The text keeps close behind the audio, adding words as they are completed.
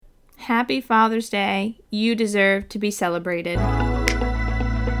Happy Father's Day. You deserve to be celebrated.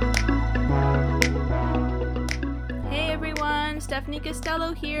 Hey everyone, Stephanie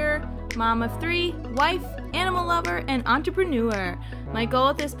Costello here, mom of 3, wife, animal lover, and entrepreneur. My goal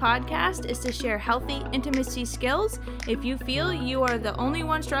with this podcast is to share healthy intimacy skills. If you feel you are the only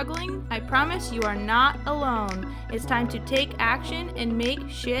one struggling, I promise you are not alone. It's time to take action and make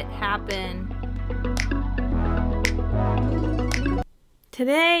shit happen.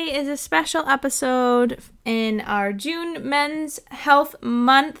 Today is a special episode in our June Men's Health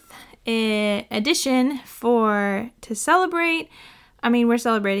Month edition to celebrate. I mean, we're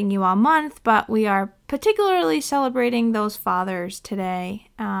celebrating you all month, but we are particularly celebrating those fathers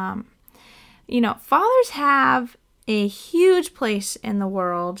today. Fathers have a huge place in the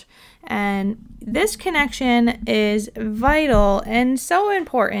world, and this connection is vital and so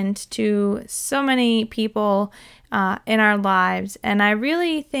important to so many people in our lives. And I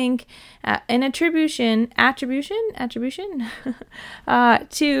really think an attribution to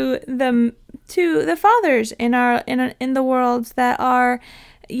the fathers in the world that are,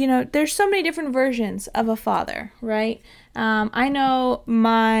 there's so many different versions of a father, right? I know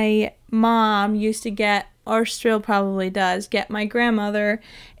my mom used to get, or still probably does, get my grandmother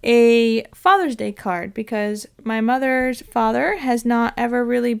a Father's Day card because my mother's father has not ever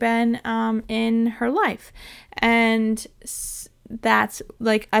really been in her life. And that's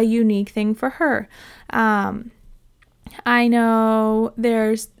like a unique thing for her. I know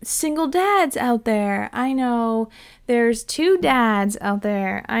there's single dads out there. I know there's 2 dads out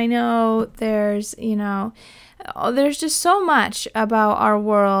there. I know there's just so much about our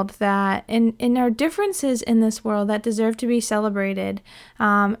world that in our differences in this world that deserve to be celebrated.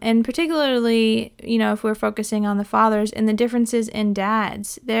 And particularly, if we're focusing on the fathers and the differences in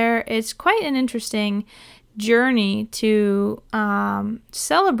dads, it's quite an interesting journey to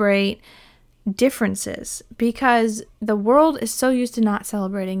celebrate differences because the world is so used to not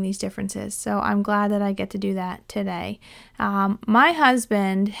celebrating these differences. So I'm glad that I get to do that today. My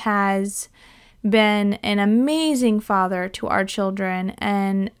husband has been an amazing father to our children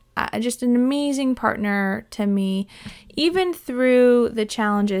and just an amazing partner to me, even through the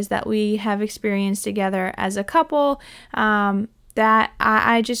challenges that we have experienced together as a couple. That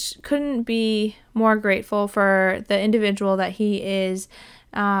I just couldn't be more grateful for the individual that he is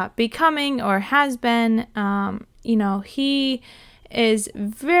becoming or has been. He is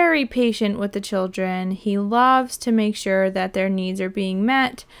very patient with the children. He loves to make sure that their needs are being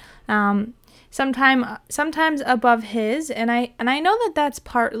met. Sometimes above his, and I know that that's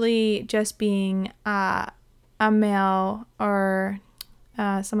partly just being a male or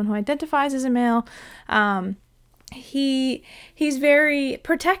someone who identifies as a male. He's very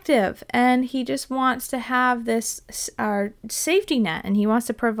protective, and he just wants to have this our safety net, and he wants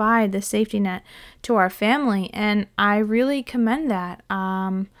to provide the safety net to our family, and I really commend that.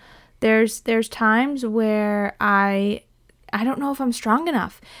 There's times where I don't know if I'm strong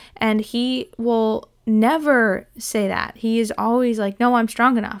enough, and he will never say that. He is always like, no, I'm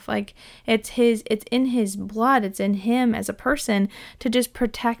strong enough. Like it's in his blood, it's in him as a person to just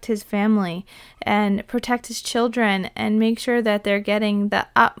protect his family and protect his children and make sure that they're getting the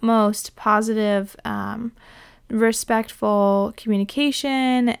utmost positive, respectful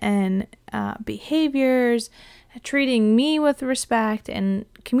communication and behaviors, treating me with respect and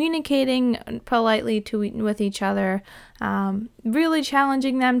communicating politely with each other, really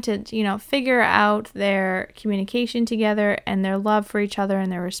challenging them to, figure out their communication together and their love for each other and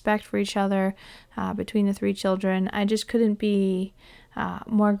their respect for each other between the 3 children. I just couldn't be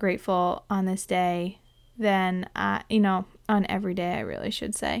more grateful on this day than, on every day, I really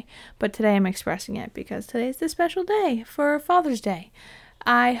should say. But today I'm expressing it because today is the special day for Father's Day.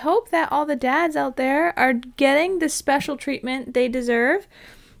 I hope that all the dads out there are getting the special treatment they deserve,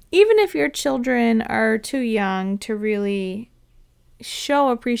 even if your children are too young to really show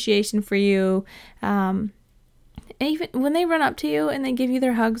appreciation for you. Even when they run up to you and they give you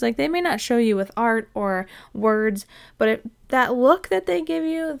their hugs, like they may not show you with art or words, but that look that they give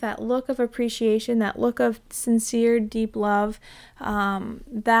you, that look of appreciation, that look of sincere, deep love,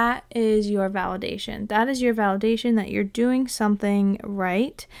 that is your validation. That is your validation that you're doing something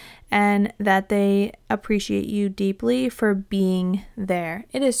right and that they appreciate you deeply for being there.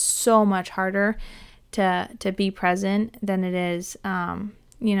 It is so much harder to be present than it is,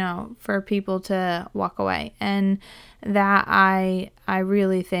 for people to walk away. And that I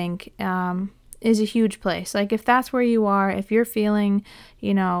really think is a huge place. Like if that's where you are, if you're feeling,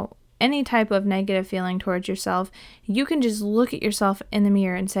 any type of negative feeling towards yourself, you can just look at yourself in the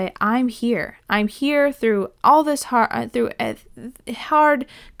mirror and say, I'm here. I'm here through all this hard,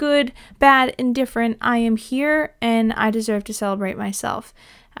 good, bad, indifferent. I am here and I deserve to celebrate myself.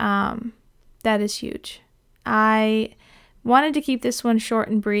 That is huge. I wanted to keep this one short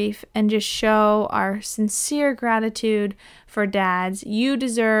and brief and just show our sincere gratitude for dads. You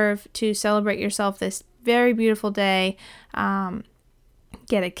deserve to celebrate yourself this very beautiful day.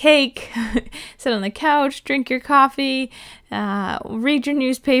 Get a cake, sit on the couch, drink your coffee, read your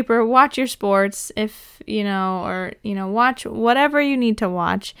newspaper, watch your sports watch whatever you need to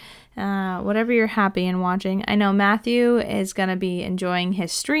watch, whatever you're happy in watching. I know Matthew is going to be enjoying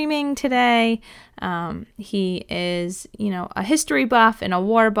his streaming today. He is, a history buff and a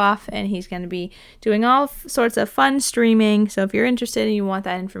war buff, and he's going to be doing all sorts of fun streaming. So if you're interested and you want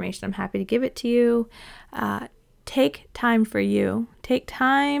that information, I'm happy to give it to you. Take time for you. Take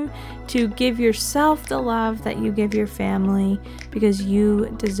time to give yourself the love that you give your family because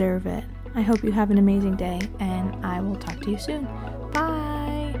you deserve it. I hope you have an amazing day, and I will talk to you soon.